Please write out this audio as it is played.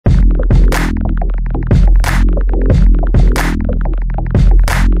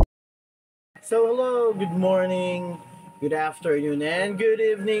So hello, good morning, good afternoon, and good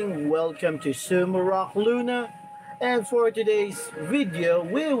evening. Welcome to Sumo Rock Luna. And for today's video,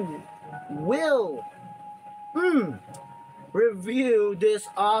 we will review this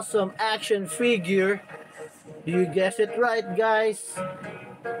awesome action figure. You guessed it right, guys.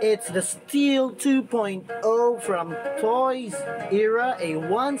 It's the Steel 2.0 from Toys Era, a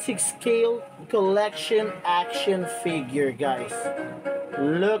 1/6 scale collection action figure, guys.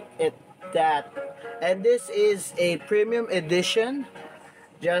 Look at that. And this is a premium edition.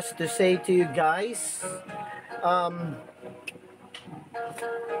 Just to say to you guys,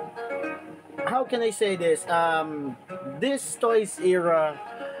 how can I say this? This Toys Era,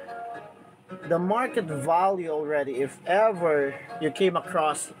 the market value already, if ever you came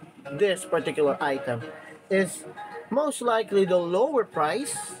across this particular item, is most likely the lower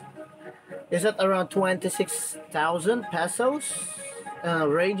price is at around 26,000 pesos,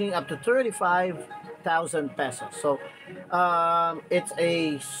 ranging up to 35,000 pesos. So it's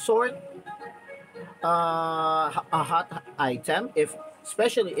a sort a hot item, if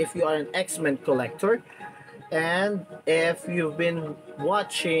especially if you are an X-Men collector, and if you've been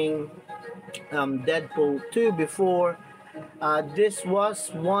watching Deadpool 2 before. This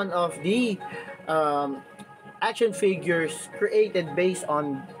was one of the action figures created based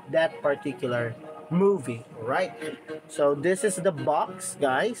on that particular movie, right? So this is the box,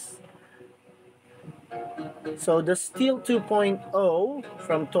 guys. So the Steel 2.0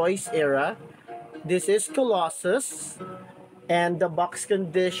 from Toys Era. This is Colossus, and the box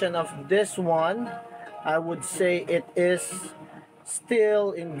condition of this one, I would say it is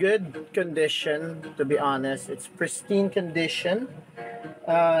still in good condition. To be honest, it's pristine condition.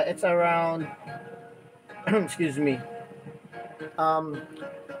 It's around excuse me,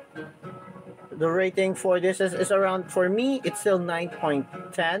 the rating for this is around, for me it's still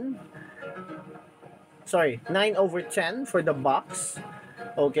 9.10, sorry, 9 over 10 for the box.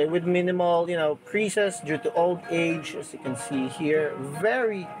 Okay, with minimal, creases due to old age. As you can see here,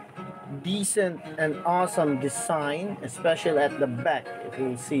 very decent and awesome design, especially at the back. If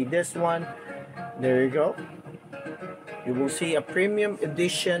you see this one, there you go, you will see a premium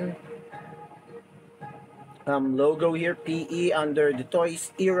edition logo here, PE, under the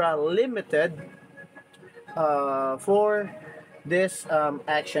Toys Era Limited, for this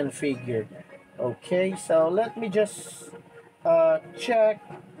action figure. Okay, so let me just check.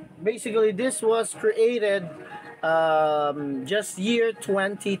 Basically, this was created just year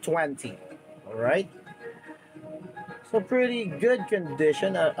 2020. All right, so pretty good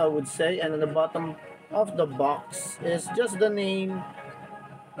condition, I would say. And on the bottom of the box is just the name.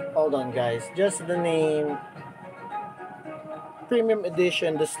 Hold on, guys, just the name, premium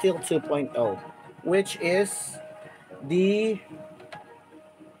edition, the Steel 2.0, which is the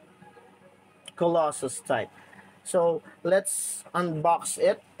Colossus type. So let's unbox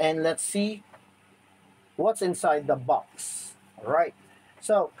it and let's see what's inside the box. All right,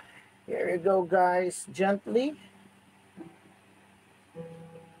 so here you go, guys. Gently,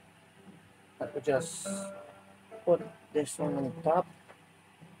 let me just put this one on top.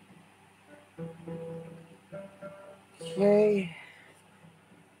 Okay,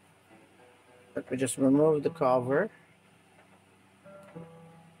 let me just remove the cover.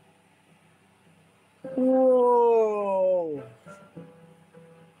 Whoa!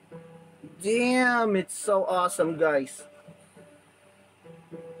 Damn, it's so awesome, guys.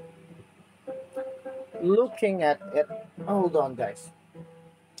 Looking at it, hold on, guys.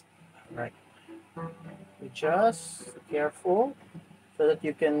 All right, we just careful so that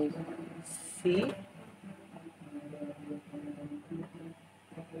you can see.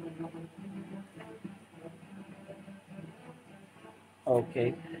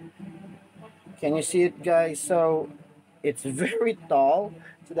 Okay, can you see it, guys? So it's very tall,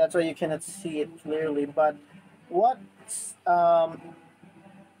 so that's why you cannot see it clearly. But what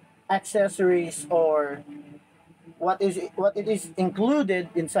accessories, or what it is included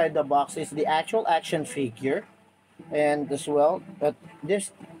inside the box, is the actual action figure, and as well, but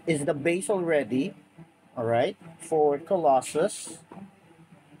this is the base already. All right, for Colossus.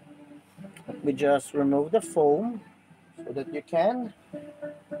 Let me just remove the foam so that you can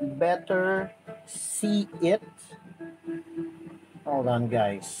better see it. Hold on,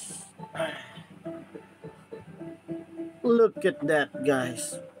 guys. Look at that,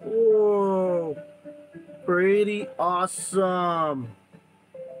 guys. Whoa, pretty awesome.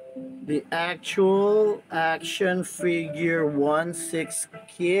 The actual action figure 1/6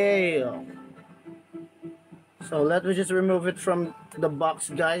 scale. So let me just remove it from the box,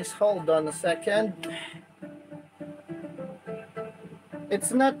 guys. Hold on a second.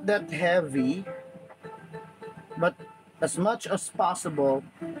 it's not that heavy, but as much as possible,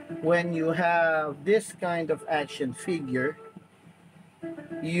 when you have this kind of action figure,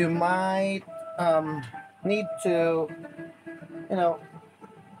 you might need to, you know,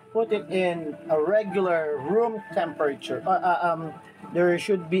 put it in a regular room temperature. There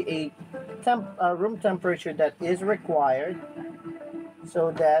should be a room temperature that is required,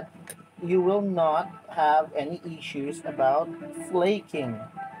 so that you will not have any issues about flaking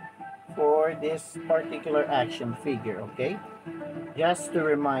for this particular action figure. Okay, just to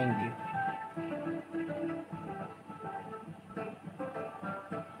remind you.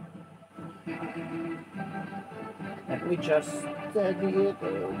 Let me just steady it a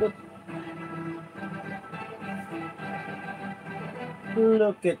little bit.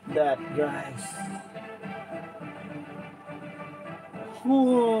 Look at that, guys.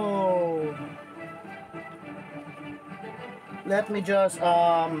 Whoa. Let me just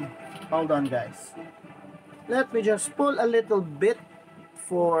hold on, guys. Let me just pull a little bit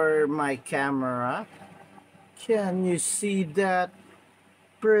for my camera. Can you see that?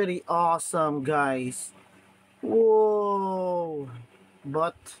 Pretty awesome, guys. Whoa.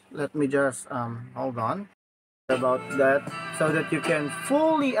 But let me just hold on about that, so that you can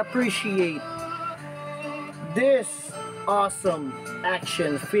fully appreciate this awesome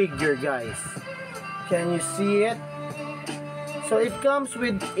action figure, guys. Can you see it? So it comes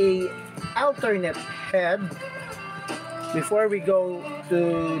with a alternate head. Before we go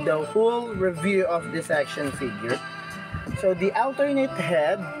to the whole review of this action figure, so the alternate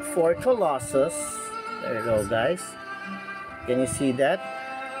head for Colossus, there you go, guys. Can you see that?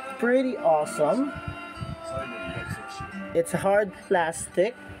 Pretty awesome. It's hard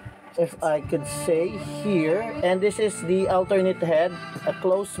plastic, if I could say here, and this is the alternate head, a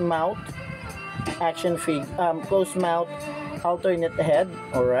closed mouth action figure, closed mouth alternate head.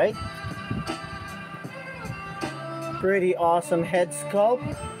 All right, pretty awesome head sculpt,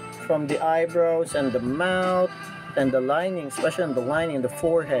 from the eyebrows and the mouth and the lining, especially on the lining and the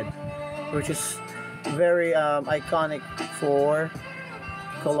forehead, which is very iconic for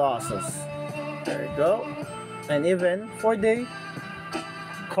Colossus. There you go. And even for the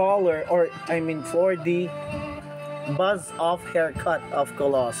collar, or I mean for the buzz off haircut of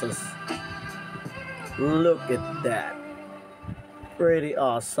Colossus. Look at that. Pretty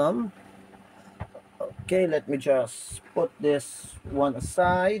awesome. Okay, let me just put this one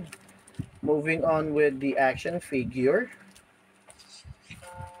aside. Moving on with the action figure.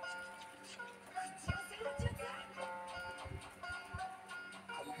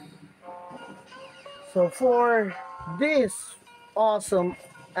 So for this awesome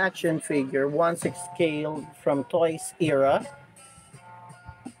action figure, 1/6 scale from Toys era,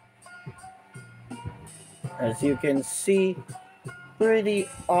 as you can see, pretty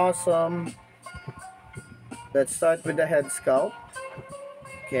awesome. Let's start with the head sculpt.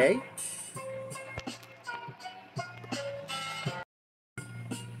 Okay.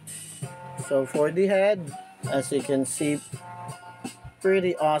 So for the head, as you can see,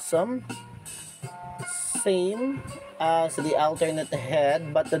 pretty awesome. Same as the alternate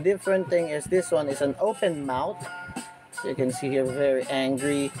head, but the different thing is this one is an open mouth. So you can see here, very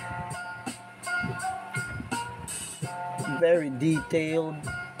angry, very detailed,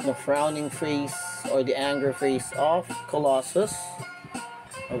 the frowning face or the anger face of Colossus.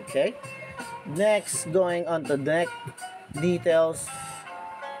 Okay, next, going on to neck details.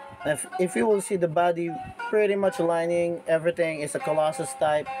 If you will see the body, pretty much lining, everything is a Colossus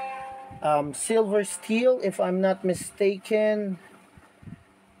type. Silver steel, if I'm not mistaken.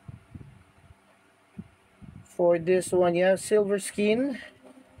 For this one, yeah, silver skin,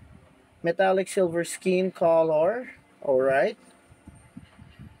 metallic silver skin color. All right.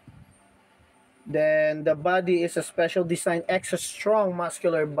 Then the body is a special design, extra strong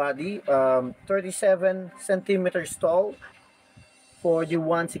muscular body, 37 centimeters tall for the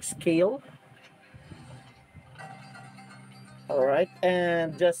 1/6 scale. All right,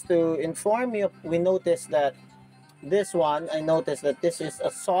 and just to inform you, we noticed that this one, I noticed that this is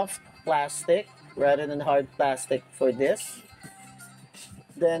a soft plastic rather than hard plastic for this.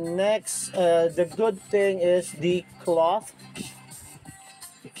 Then next, the good thing is the cloth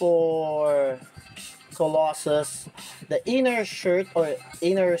for Colossus, the inner shirt or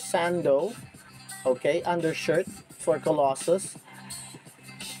inner sando, okay, undershirt for Colossus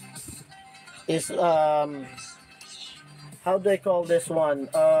is how do I call this one?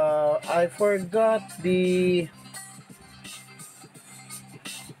 I forgot the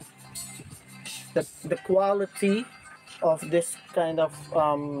quality of this kind of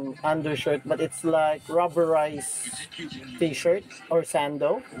undershirt, but it's like rubberized t-shirt or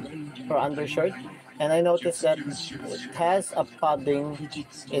sando or undershirt. And I noticed that it has a padding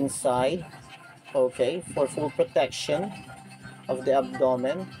inside, okay, for full protection of the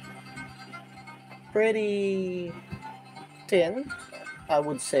abdomen. Pretty thin, I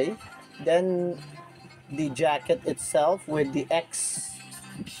would say. Then the jacket itself with the X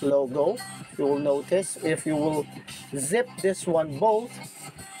logo, you will notice if you will zip this one both,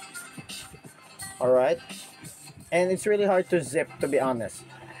 all right, and it's really hard to zip, to be honest.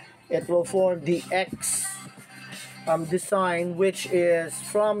 It will form the X design, which is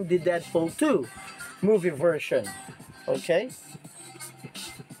from the Deadpool 2 movie version. Okay,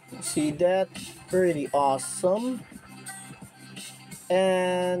 see that? Pretty awesome.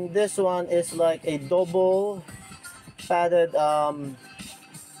 And this one is like a double padded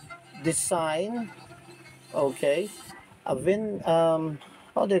design. Okay, a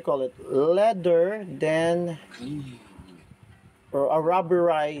how do you call it, leather, then or a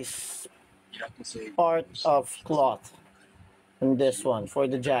rubberized part of cloth in this one for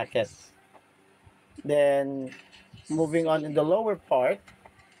the jacket. Then moving on in the lower part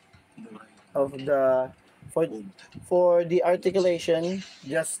of the for the articulation,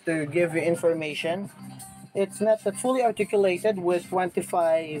 just to give you information, it's not that fully articulated with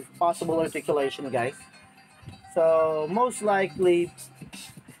 25 possible articulation, guys. So most likely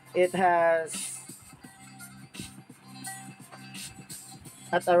it has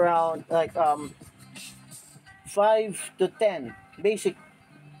at around like 5 to 10 basic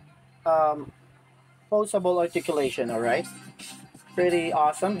possible articulation, all right? Pretty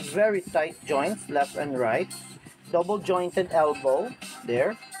awesome. Very tight joints, left and right. Double jointed elbow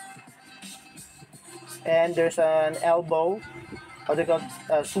there. And there's an elbow, how do you call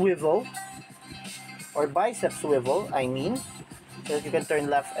it, swivel, or bicep swivel, I mean. So that you can turn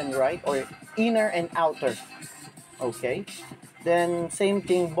left and right, or inner and outer. Okay. Then same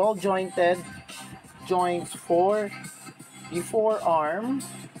thing, ball jointed joints for the forearm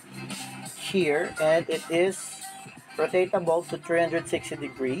here, and it is rotatable to 360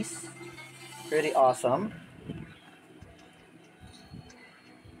 degrees. Pretty awesome.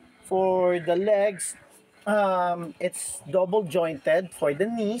 For the legs, it's double jointed for the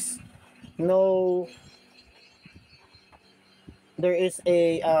knees. No, there is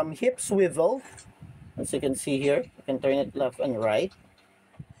a hip swivel, as you can see here. You can turn it left and right.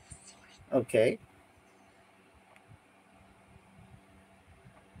 Okay.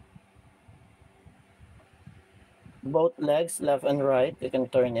 Both legs, left and right, you can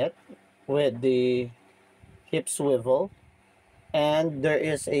turn it with the hip swivel. And there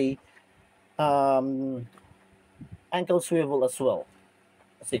is a ankle swivel as well,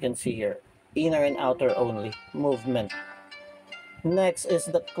 as you can see here. Inner and outer only movement. Next is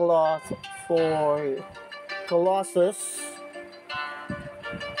the cloth for Colossus.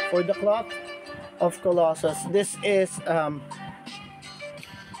 For the cloth of Colossus, this is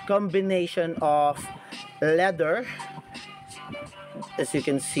combination of leather, as you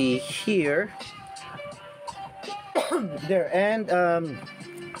can see here, there, and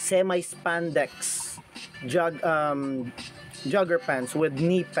semi spandex jogger pants with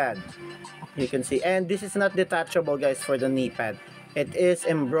knee pad, you can see. And this is not detachable, guys, for the knee pad. It is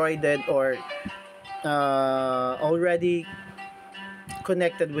embroidered or already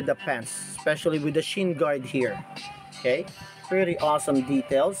connected with the pants, especially with the shin guard here. Okay, pretty awesome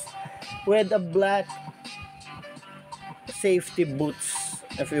details with a black safety boots,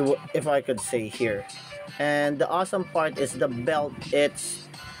 if I could say here. And the awesome part is the belt. It's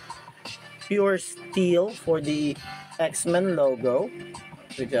pure steel for the X-Men logo.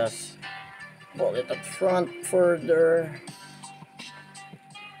 We just pull it up front further.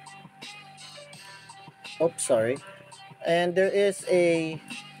 Oops, sorry. And there is a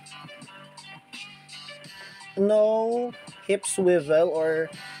no hip swivel or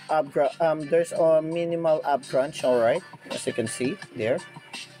there's a minimal ab crunch, all right, as you can see there,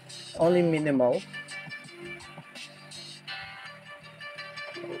 only minimal.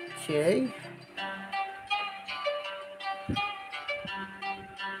 Okay,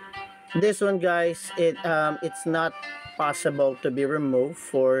 this one, guys, it's not possible to be removed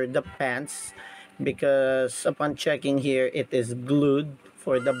for the pants, because upon checking here, it is glued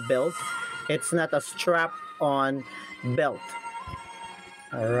for the belt. It's not a strap on belt.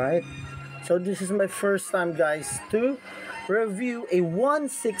 All right, so this is my first time, guys, to review a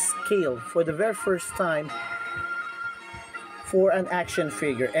 1/6 scale for the very first time for an action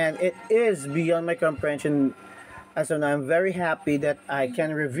figure, and it is beyond my comprehension. As of now, I'm very happy that I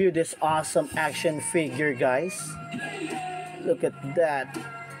can review this awesome action figure, guys. Look at that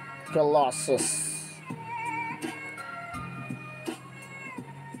Colossus.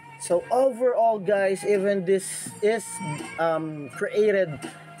 So overall, guys, even this is created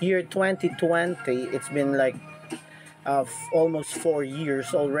year 2020, it's been like almost 4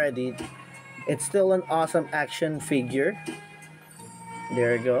 years already. It's still an awesome action figure.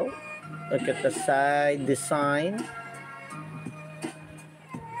 There you go. Look at the side design.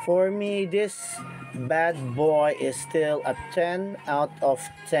 For me, this bad boy is still a 10 out of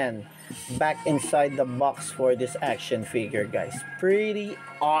 10. Back inside the box for this action figure, guys. Pretty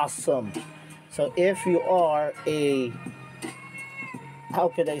awesome. So if you are a, how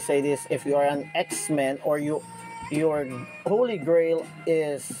could I say this, if you are an X-Men, or your holy grail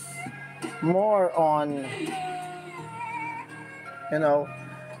is more on, you know,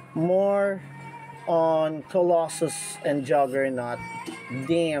 more on Colossus and Juggernaut,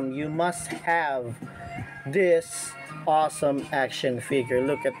 damn, you must have this awesome action figure.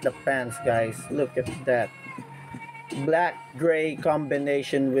 Look at the pants, guys. Look at that. Black gray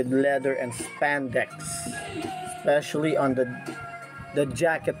combination with leather and spandex, especially on the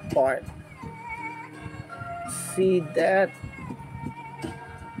jacket part. See that?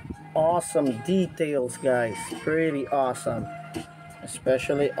 Awesome details, guys. Pretty awesome.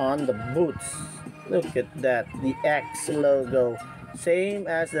 Especially on the boots. Look at that. The X logo. Same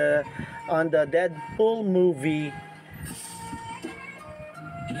as on the Deadpool movie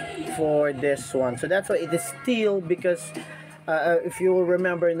for this one. So that's why it is steel, because if you will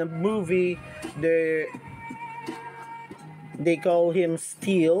remember in the movie, they call him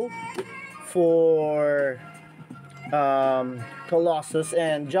Steel for Colossus,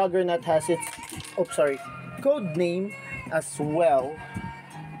 and Juggernaut has its code name as well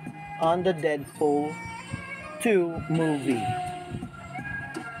on the Deadpool 2 movie.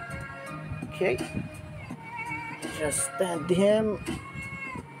 Okay, just stand him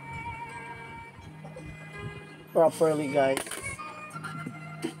properly, guys,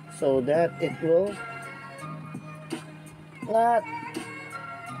 so that it will not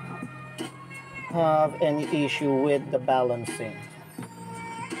have any issue with the balancing.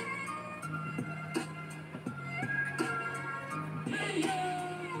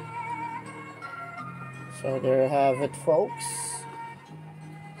 So there you have it, folks.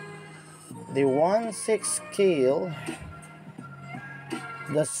 The 1/6 scale,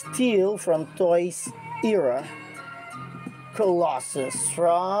 the steel from Toys era Colossus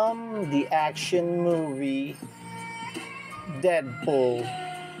from the action movie Deadpool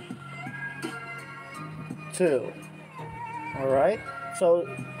 2. Alright, so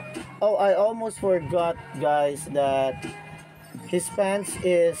I almost forgot, guys, that his pants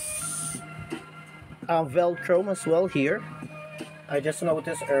is velcro as well here. I just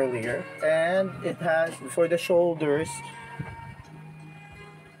noticed earlier, and it has, for the shoulders,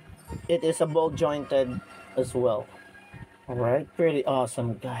 it is a ball jointed as well. Alright, pretty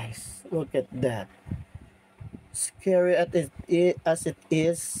awesome, guys. Look at that. Scary as it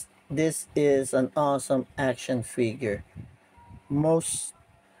is, this is an awesome action figure. Most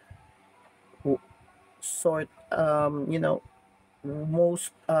sort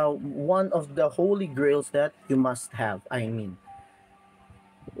most one of the holy grails that you must have, I mean.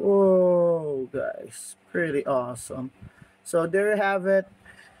 Whoa, guys, pretty awesome. So there you have it.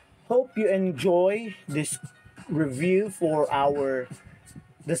 Hope you enjoy this review for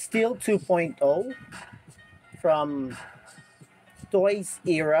the Steel 2.0 from Toys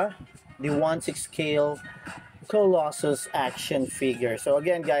era, the 1/6 scale Colossus action figure. So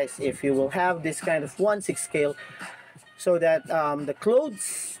again, guys, if you will have this kind of 1/6 scale, so that the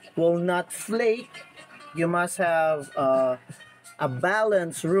clothes will not flake, you must have a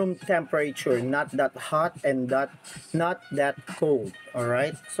balanced room temperature, not that hot and not that cold. All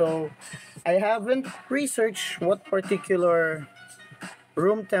right, so I haven't researched what particular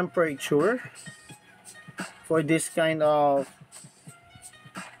room temperature for this kind of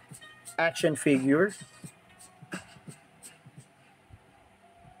action figure,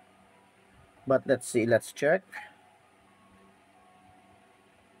 but let's see, let's check.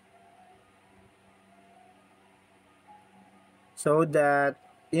 So that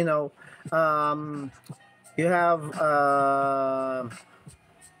you have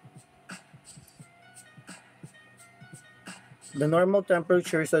the normal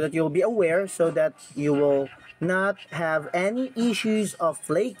temperature, so that you'll be aware, so that you will not have any issues of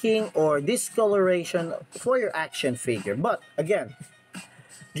flaking or discoloration for your action figure. But again,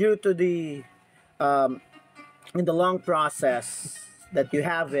 due to the in the long process that you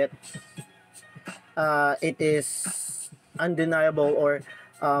have it, it is undeniable or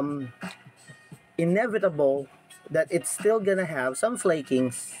inevitable that it's still gonna have some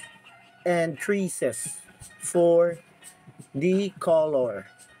flakings and creases for the color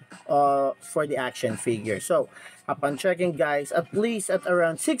for the action figure. So upon checking, guys, at least at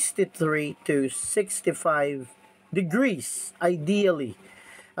around 63 to 65 degrees ideally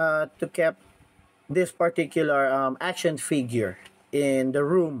to keep this particular action figure in the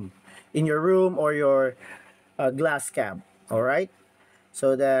room, in your room or your glass cab. All right,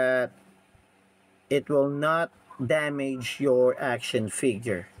 so that it will not damage your action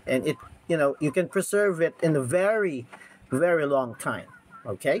figure, and it, you know, you can preserve it in a very very long time.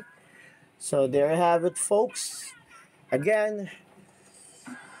 Okay, so there you have it, folks. Again,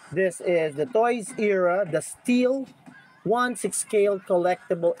 this is the Toys Era, the Steel 1/6 scale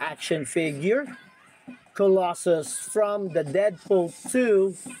collectible action figure Colossus from the Deadpool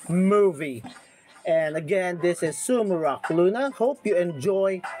 2 movie. And again, this is Sumarock Luna. Hope you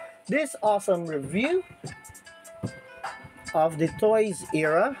enjoy this awesome review of the Toys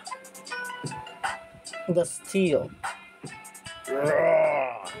Era, the Steel.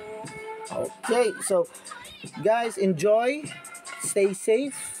 Okay, so guys, enjoy, stay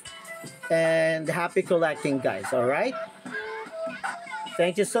safe, and happy collecting, guys. All right,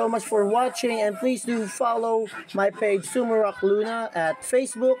 thank you so much for watching, and please do follow my page Sumarock Luna at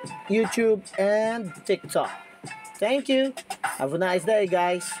Facebook, YouTube, and TikTok. Thank you. Have a nice day,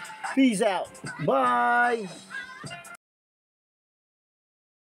 guys. Peace out. Bye.